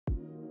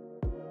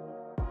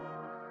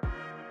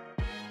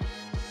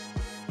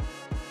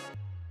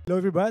Hello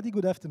everybody,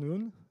 good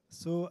afternoon.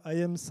 So I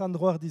am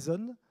Sandro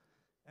Ardizzone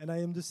and I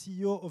am the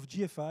CEO of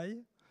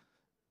GFI.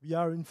 We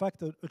are in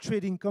fact a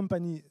trading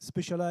company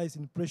specialized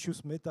in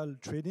precious metal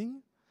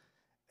trading.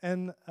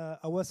 And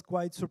I was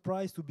quite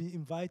surprised to be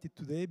invited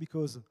today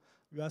because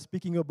we are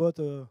speaking about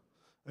a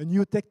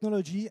new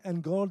technology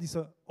and gold is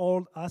an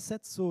old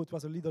asset, so it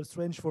was a little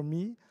strange for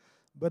me.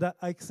 But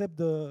I accept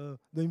the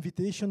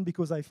invitation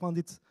because I found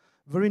it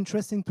very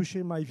interesting to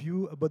share my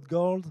view about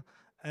gold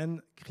and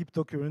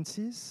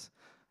cryptocurrencies.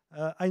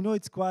 I know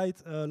it's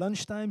quite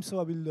lunchtime, so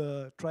I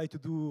will try to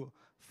do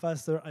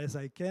faster as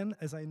I can,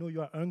 as I know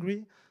you are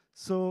hungry.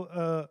 So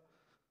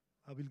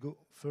I will go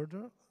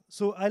further.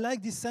 So I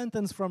like this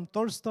sentence from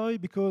Tolstoy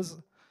because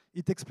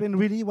it explains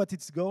really what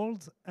it's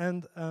gold.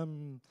 And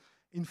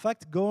in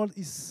fact, gold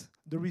is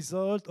the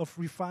result of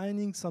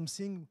refining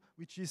something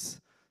which is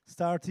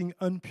starting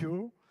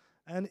impure,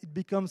 and it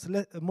becomes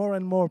more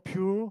and more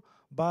pure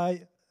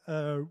by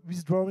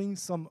withdrawing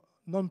some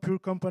non-pure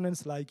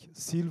components like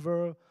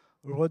silver,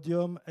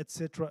 rhodium,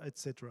 etc.,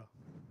 etc.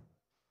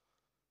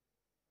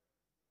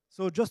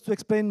 So just to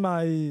explain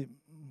my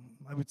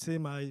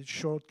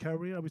short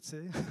career, I would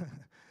say.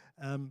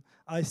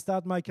 I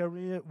start my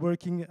career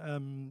working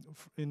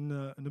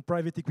in a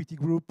private equity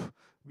group,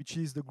 which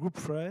is the Group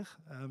Frère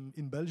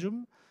in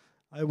Belgium.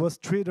 I was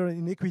trader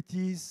in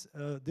equities,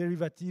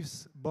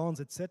 derivatives, bonds,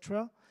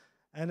 etc.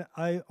 And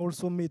I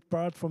also made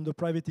part from the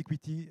private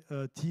equity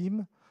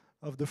team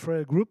of the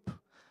Frère Group.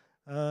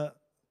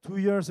 2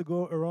 years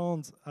ago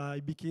around, I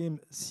became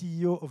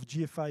CEO of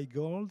GFI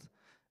Gold.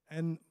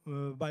 And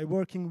by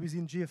working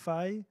within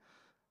GFI,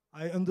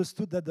 I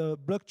understood that the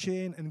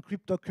blockchain and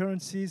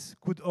cryptocurrencies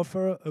could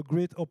offer a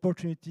great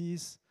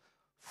opportunities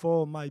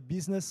for my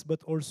business,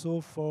 but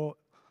also for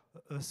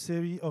a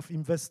series of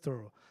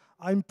investors.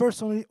 I'm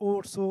personally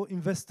also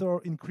investor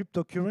in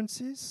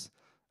cryptocurrencies,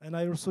 and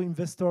I also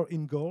investor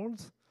in gold.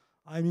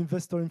 I'm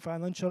investor in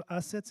financial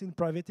assets, in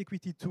private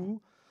equity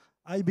too.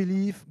 I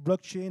believe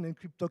blockchain and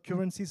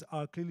cryptocurrencies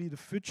are clearly the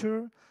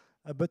future,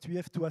 but we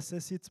have to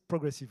assess it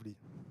progressively.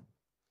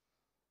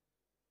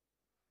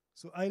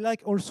 So I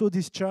like also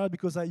this chart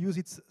because I use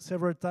it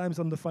several times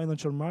on the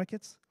financial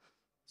markets.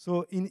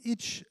 So in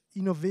each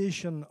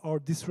innovation or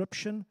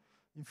disruption,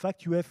 in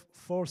fact, you have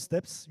 4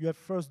 steps. You have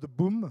first the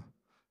boom.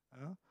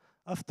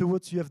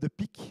 Afterwards, you have the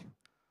peak,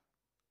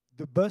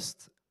 the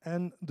bust,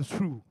 and the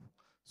through.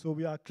 So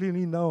we are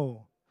clearly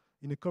now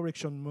in a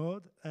correction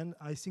mode, and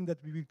I think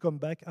that we will come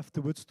back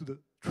afterwards to the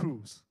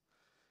truth.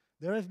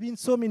 There have been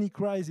so many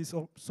crises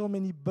or so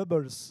many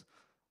bubbles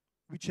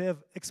which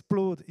have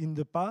exploded in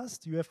the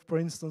past. You have, for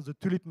instance, the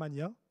tulip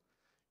mania.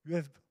 You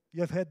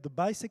have had the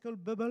bicycle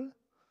bubble.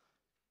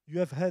 You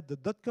have had the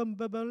dot-com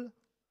bubble.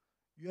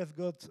 You have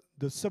got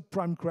the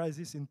subprime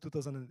crisis in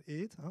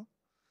 2008.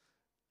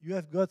 You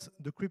have got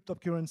the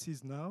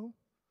cryptocurrencies now.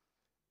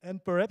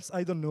 And perhaps,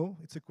 I don't know,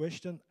 it's a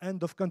question,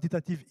 end of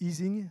quantitative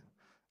easing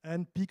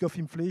and peak of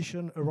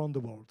inflation around the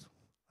world.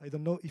 I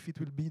don't know if it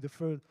will be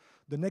the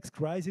next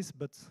crisis,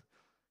 but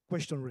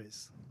question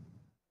raised.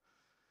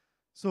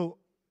 So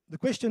the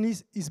question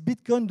is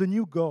Bitcoin the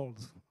new gold?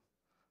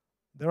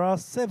 There are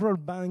several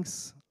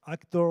banks,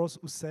 actors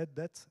who said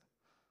that,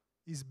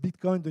 is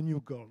Bitcoin the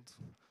new gold?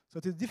 So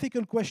it's a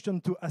difficult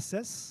question to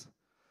assess.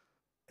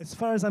 As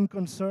far as I'm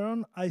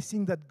concerned, I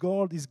think that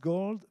gold is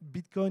gold,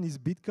 Bitcoin is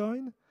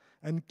Bitcoin,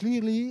 and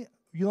clearly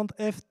you don't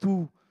have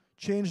to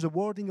change the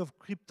wording of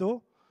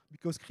crypto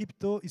because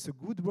crypto is a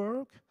good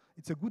word,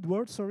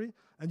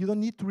 and you don't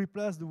need to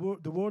replace the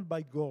word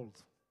by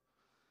gold.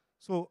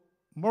 So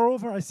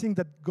moreover, I think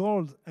that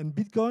gold and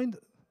Bitcoin,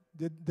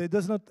 they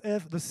does not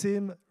have the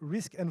same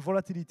risk and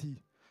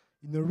volatility.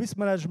 In a risk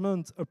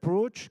management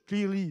approach,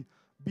 clearly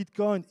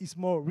Bitcoin is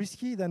more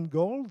risky than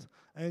gold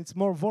and it's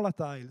more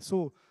volatile.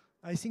 So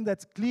I think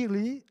that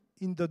clearly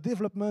in the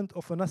development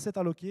of an asset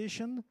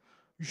allocation,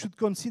 you should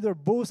consider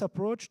both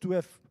approaches to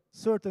have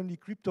certainly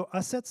crypto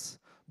assets,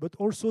 but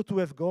also to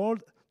have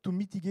gold to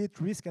mitigate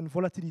risk and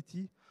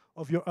volatility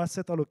of your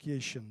asset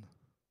allocation.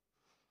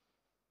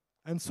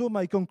 And so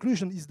my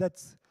conclusion is that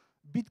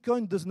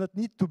Bitcoin does not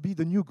need to be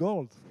the new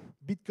gold.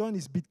 Bitcoin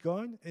is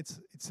Bitcoin.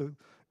 It's a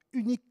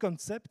unique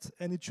concept,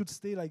 and it should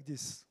stay like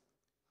this.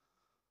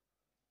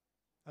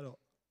 Alors,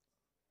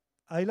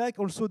 I like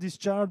also this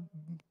chart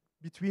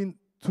between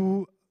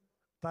 2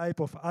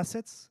 types of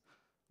assets.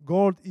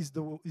 Gold is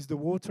the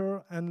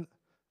water, and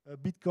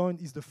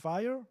Bitcoin is the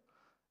fire.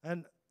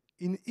 And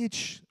in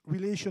each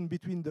relation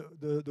between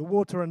the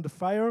water and the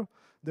fire,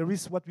 there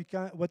is what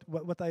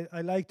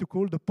I like to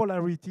call the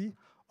polarity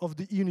of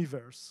the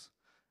universe.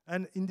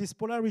 And in this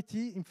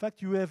polarity, in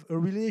fact, you have a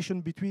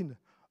relation between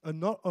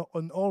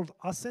an old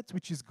asset,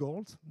 which is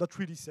gold, not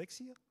really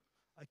sexy,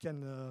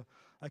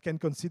 I can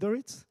consider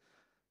it,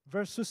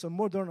 versus a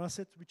modern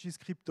asset, which is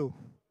crypto.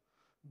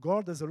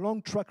 Gold has a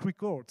long track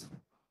record.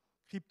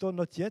 Crypto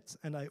not yet,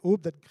 and I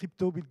hope that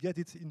crypto will get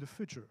it in the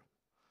future.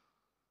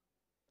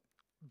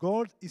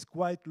 Gold is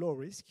quite low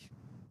risk,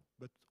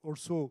 but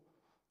also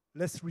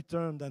less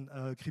return than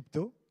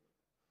crypto.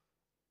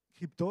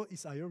 Crypto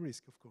is higher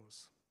risk, of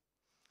course.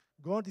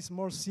 Gold is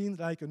more seen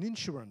like an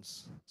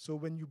insurance. So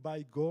when you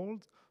buy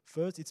gold,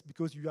 first it's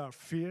because you are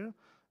fear.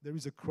 There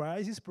is a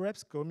crisis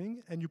perhaps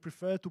coming, and you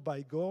prefer to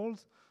buy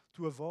gold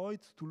to avoid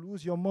to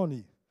lose your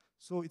money.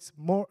 So it's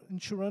more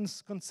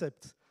insurance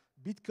concept.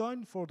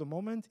 Bitcoin, for the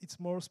moment, it's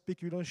more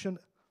speculation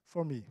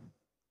for me.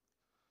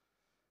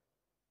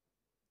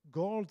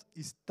 Gold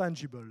is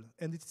tangible,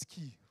 and it's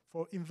key.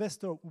 For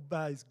investor who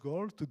buys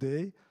gold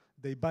today,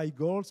 they buy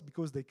gold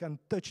because they can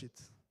touch it.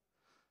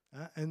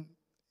 And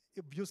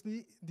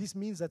obviously, this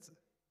means that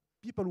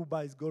people who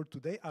buy gold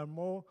today are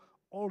more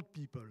old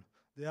people.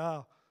 They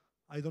are,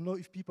 I don't know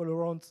if people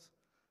around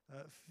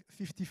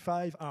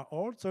 55 are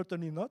old,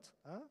 certainly not,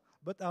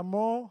 but are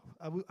more,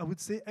 I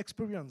would say,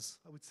 experienced,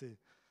 I would say.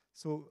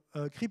 So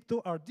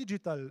crypto are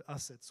digital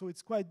assets, so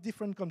it's quite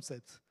different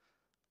concept.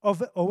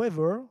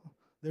 However,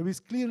 there is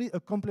clearly a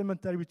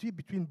complementarity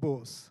between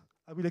both.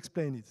 I will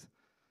explain it.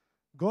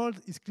 Gold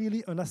is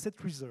clearly an asset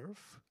reserve.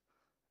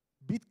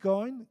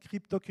 Bitcoin,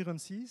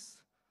 cryptocurrencies,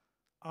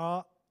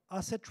 are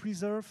asset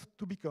reserve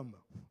to become.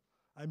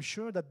 I'm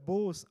sure that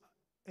both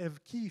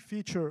have key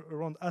feature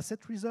around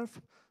asset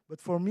reserve, but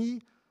for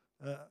me,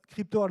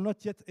 crypto are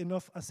not yet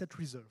enough asset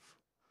reserve.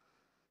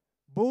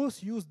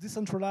 Both use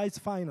decentralized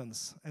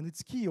finance, and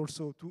it's key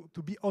also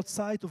to be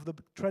outside of the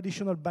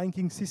traditional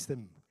banking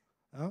system.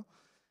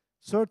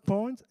 Third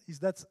point is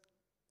that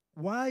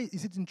why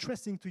is it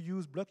interesting to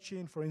use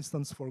blockchain, for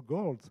instance, for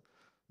gold?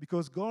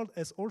 Because gold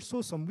has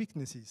also some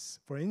weaknesses.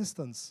 For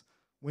instance,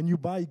 when you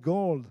buy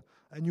gold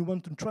and you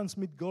want to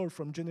transmit gold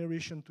from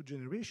generation to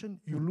generation,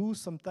 you lose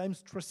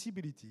sometimes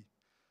traceability.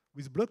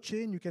 With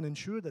blockchain, you can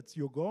ensure that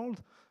your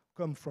gold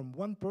comes from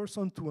one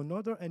person to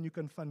another, and you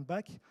can find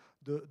back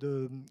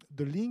the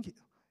link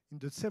in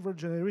the several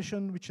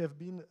generations which have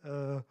been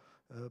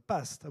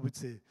passed, I would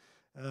say.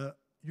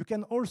 You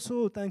can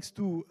also, thanks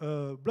to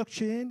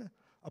blockchain,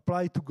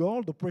 apply to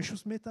gold or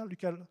precious metal. You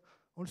can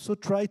also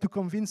try to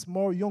convince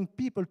more young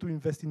people to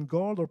invest in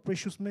gold or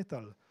precious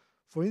metal.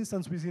 For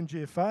instance, within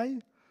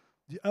GFI,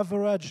 the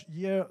average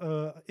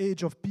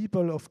age of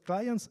people, of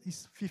clients,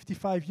 is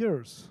 55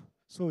 years.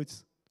 So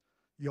it's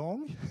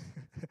young,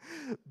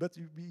 but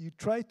you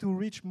try to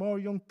reach more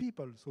young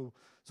people. So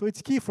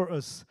it's key for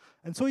us.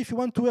 And so if you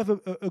want to have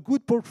a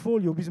good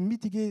portfolio with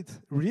mitigate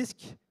risk,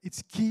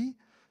 it's key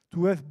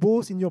to have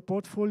both in your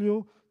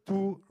portfolio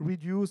to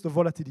reduce the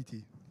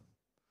volatility.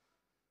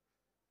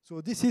 So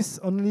this is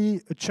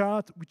only a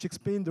chart which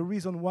explains the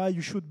reason why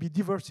you should be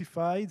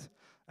diversified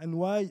and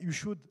why you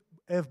should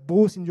have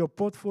both in your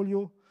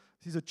portfolio.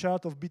 This is a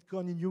chart of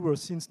Bitcoin in euro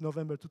since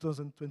November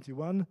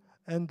 2021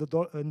 and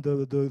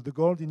the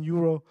gold in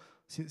euro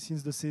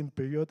since the same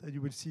period, and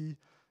you will see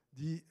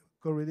the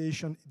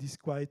correlation is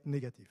quite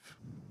negative.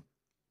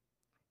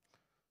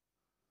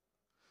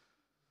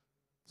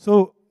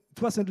 So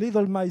it was a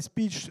little my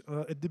speech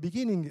at the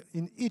beginning.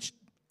 In each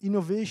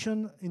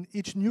innovation, in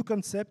each new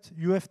concept,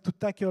 you have to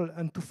tackle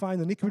and to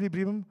find an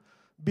equilibrium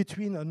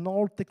between an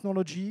old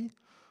technology,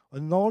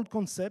 an old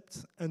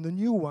concept, and a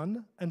new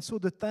one. And so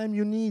the time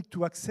you need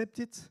to accept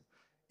it,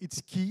 it's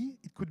key.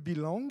 It could be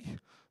long,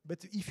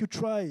 but if you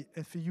try,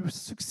 if you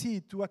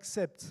succeed to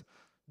accept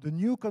the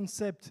new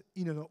concept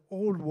in an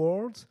old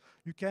world,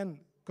 you can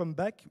come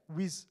back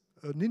with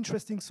an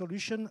interesting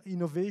solution,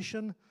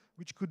 innovation,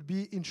 which could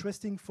be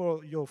interesting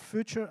for your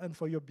future and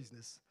for your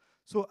business.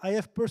 So I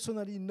have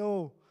personally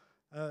no,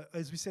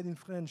 as we said in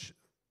French,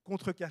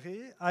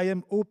 contrecarré. I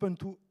am open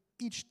to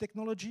each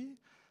technology.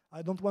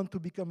 I don't want to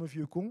become a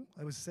vieux con,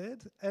 I was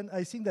said. And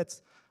I think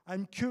that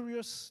I'm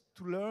curious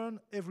to learn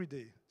every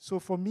day. So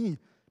for me,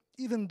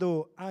 even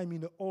though I'm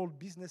in an old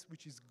business,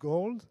 which is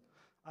gold,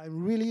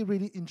 I'm really,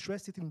 really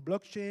interested in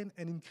blockchain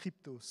and in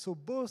crypto. So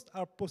both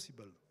are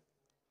possible.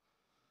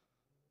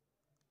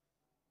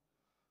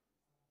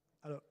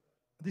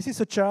 This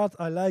is a chart.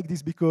 I like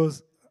this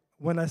because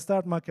when I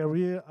start my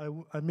career,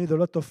 I made a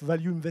lot of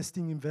value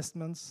investing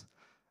investments.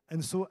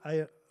 And so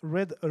I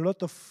read a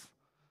lot of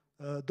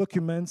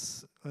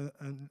documents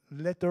and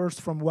letters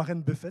from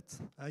Warren Buffett.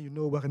 You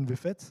know Warren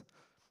Buffett.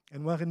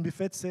 And Warren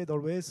Buffett said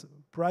always,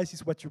 price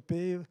is what you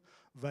pay,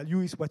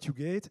 value is what you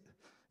get.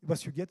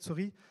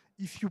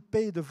 If you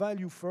pay the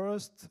value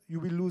first, you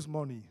will lose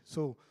money.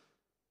 So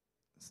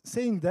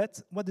saying that,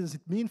 what does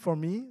it mean for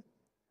me?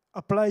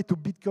 Apply to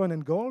Bitcoin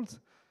and gold.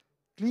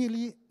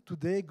 Clearly,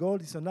 today,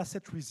 gold is an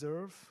asset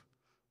reserve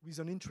with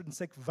an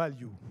intrinsic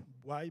value.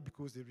 Why?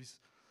 Because there is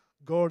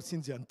gold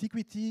since the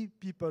antiquity.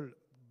 People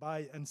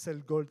buy and sell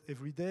gold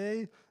every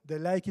day. They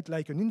like it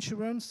like an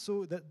insurance,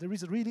 so that there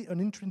is really an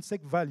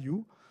intrinsic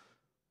value.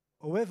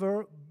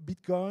 However,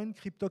 Bitcoin,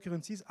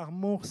 cryptocurrencies are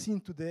more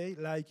seen today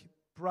like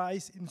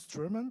price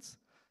instruments,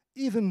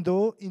 even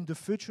though in the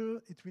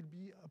future it will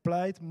be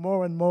applied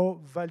more and more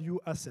value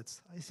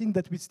assets. I think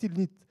that we still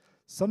need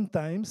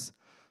sometimes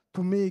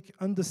to make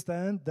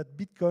understand that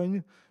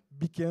Bitcoin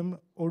became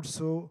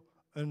also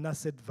an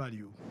asset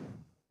value.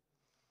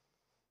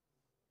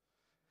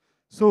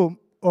 So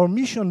our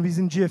mission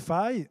within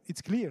GFI,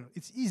 it's clear,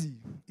 it's easy.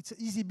 It's an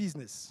easy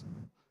business.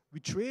 We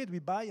trade, we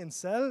buy and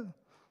sell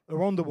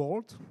around the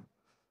world.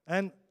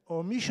 And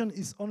our mission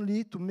is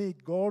only to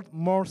make gold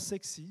more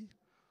sexy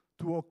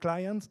to our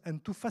clients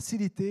and to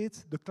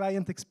facilitate the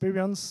client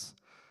experience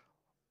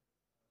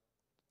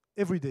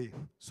every day.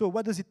 So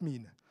what does it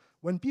mean?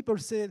 When people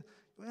say,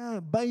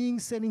 well, buying,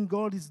 selling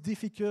gold is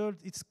difficult,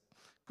 it's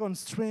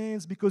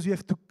constraints because you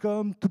have to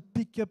come, to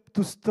pick up,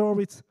 to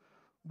store it,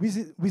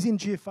 within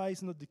GFI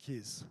is not the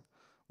case.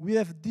 We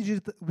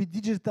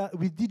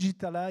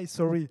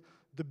digitalize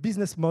the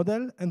business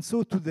model, and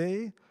so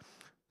today,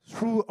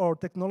 through our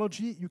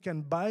technology, you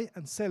can buy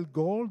and sell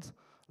gold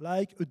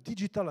like a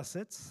digital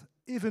asset,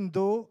 even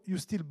though you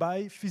still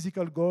buy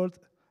physical gold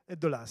at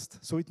the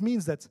last. So it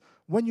means that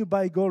when you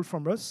buy gold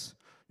from us,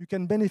 you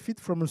can benefit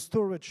from a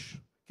storage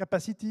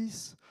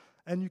capacities,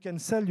 and you can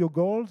sell your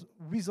gold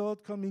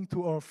without coming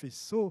to our office.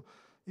 So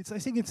I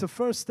think it's a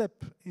first step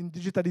in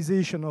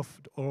digitalization of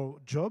our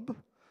job.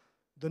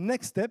 The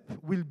next step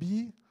will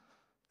be,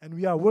 and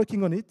we are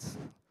working on it,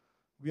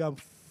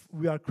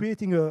 we are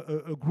creating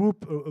a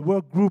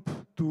work group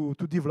to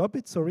develop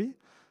it,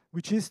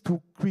 which is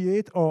to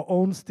create our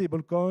own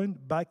stablecoin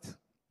backed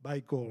by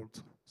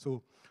gold.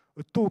 So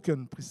a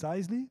token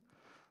precisely.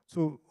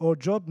 So our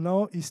job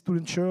now is to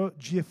ensure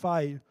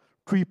GFI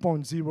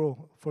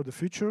 3.0 for the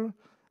future,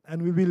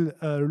 and we will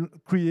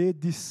create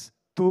this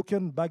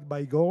token backed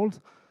by gold,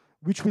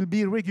 which will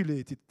be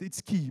regulated.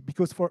 It's key,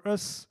 because for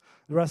us,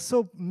 there are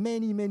so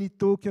many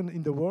tokens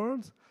in the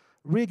world.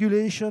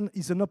 Regulation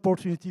is an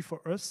opportunity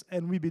for us,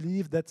 and we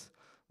believe that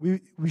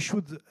we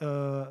should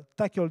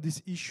tackle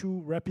this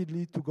issue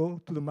rapidly to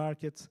go to the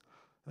market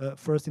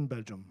first in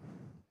Belgium.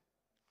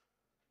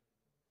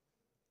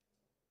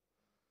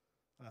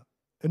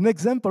 An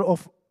example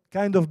of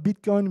kind of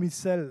Bitcoin we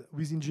sell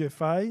within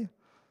GFI,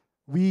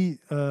 we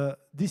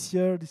this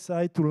year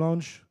decide to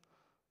launch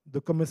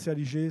the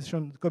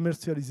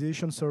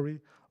commercialization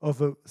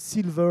of a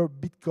silver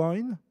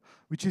Bitcoin,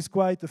 which is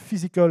quite a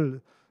physical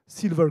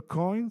silver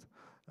coin,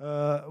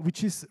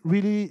 which is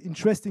really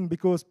interesting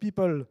because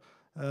people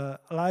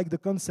like the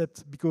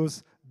concept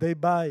because they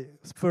buy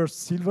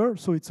first silver,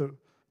 so it's a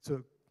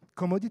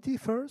commodity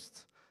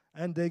first,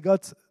 and they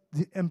got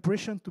the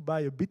impression to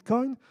buy a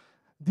Bitcoin.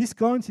 This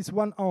coin is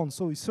 1 ounce,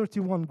 so it's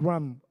 31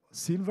 gram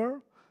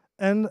silver,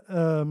 and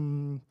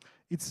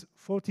it's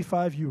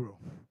 45 euro.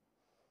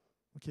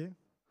 Okay,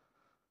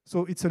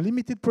 so it's a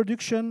limited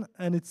production,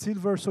 and it's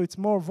silver, so it's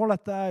more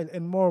volatile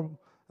and more,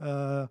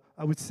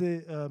 I would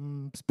say,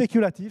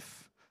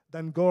 speculative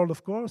than gold,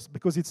 of course,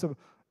 because it's an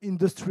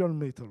industrial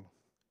metal.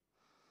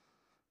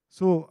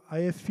 So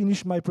I have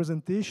finished my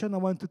presentation. I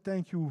want to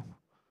thank you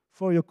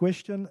for your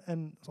question,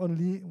 and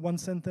only one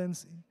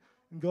sentence: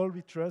 in gold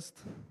we trust.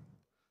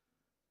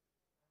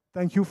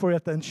 Thank you for your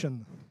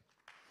attention.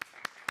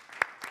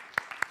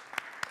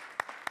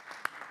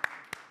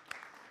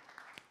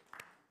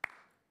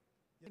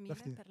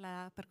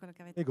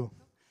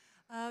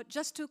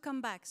 Just to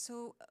come back,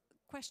 so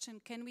question,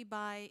 can we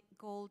buy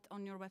gold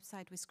on your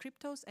website with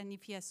cryptos, and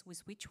if yes,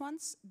 with which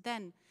ones?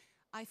 Then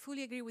I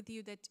fully agree with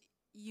you that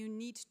you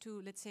need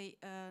to, let's say,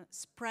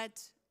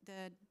 spread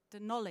the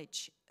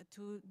knowledge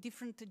to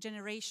different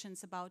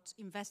generations about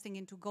investing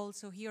into gold.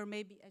 So here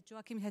maybe, as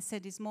Joachim has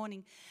said this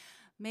morning,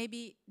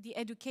 maybe the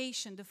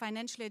education, the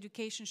financial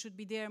education should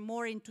be there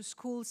more into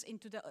schools,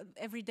 into the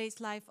everyday's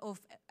life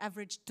of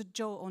average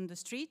Joe on the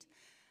street.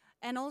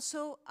 And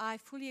also, I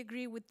fully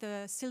agree with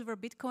the silver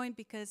Bitcoin,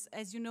 because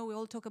as you know, we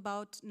all talk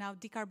about now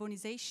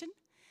decarbonization,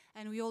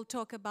 and we all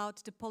talk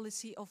about the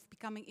policy of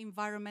becoming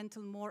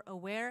environmental more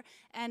aware,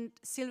 and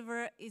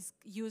silver is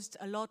used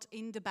a lot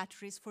in the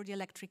batteries for the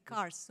electric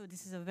cars, so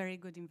this is a very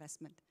good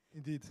investment.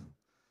 Indeed.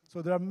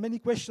 So there are many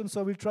questions, so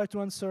I will try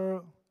to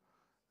answer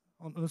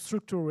on a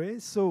structural way.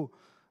 So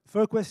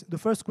the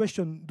first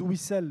question, do we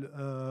sell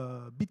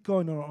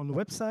Bitcoin on the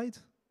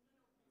website?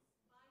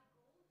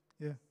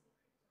 Yeah.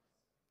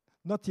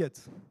 Not yet.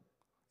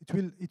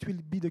 It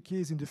will be the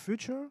case in the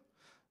future,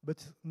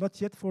 but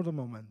not yet for the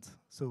moment.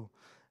 So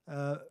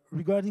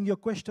regarding your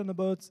question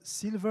about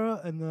silver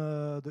and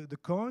the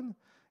coin,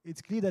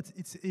 it's clear that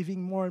it's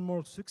having more and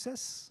more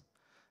success,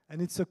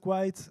 and it's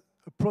quite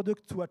a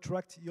product to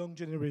attract young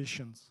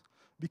generations.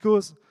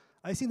 Because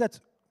I think that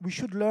we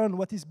should learn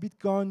what is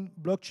Bitcoin,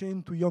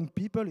 blockchain to young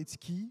people, it's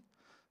key.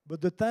 But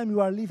the time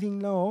we are living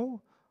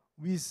now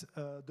with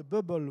the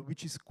bubble,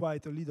 which is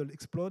quite a little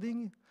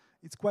exploding,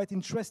 it's quite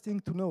interesting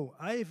to know.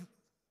 I've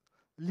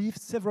lived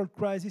several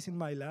crises in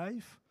my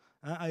life.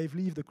 I've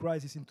lived a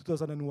crisis in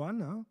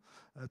 2001,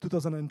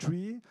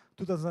 2003,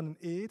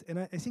 2008, and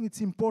I think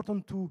it's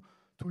important to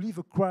live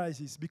a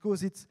crisis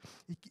because it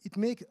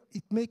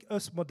make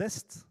us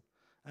modest,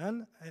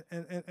 and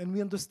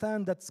we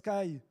understand that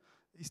sky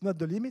is not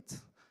the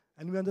limit,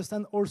 and we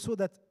understand also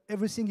that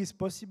everything is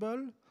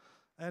possible,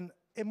 and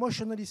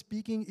emotionally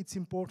speaking, it's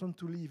important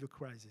to live a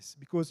crisis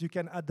because you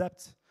can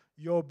adapt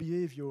your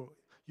behavior,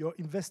 your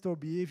investor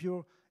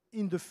behavior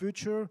in the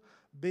future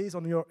based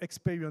on your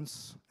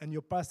experience and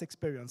your past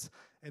experience.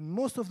 And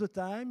most of the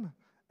time,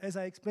 as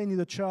I explained in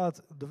the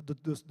chart,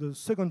 the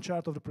second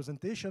chart of the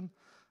presentation,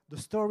 the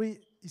story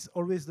is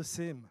always the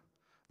same.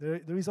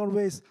 There is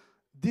always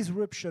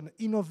disruption,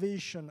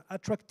 innovation,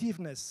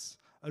 attractiveness.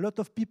 A lot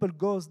of people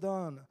goes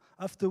down.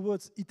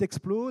 Afterwards, it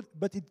explodes,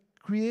 but it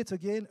creates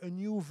again a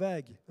new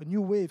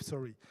wave,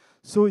 sorry.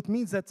 So it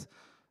means that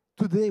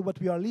today what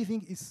we are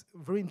living is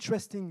very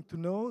interesting to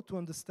know, to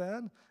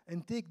understand,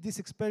 and take this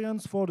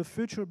experience for the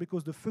future,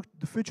 because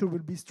the future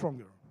will be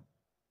stronger.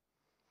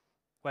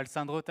 Well,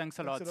 Sandro, thanks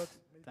a lot.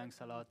 Thanks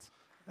a lot.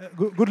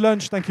 Good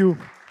lunch, thank you.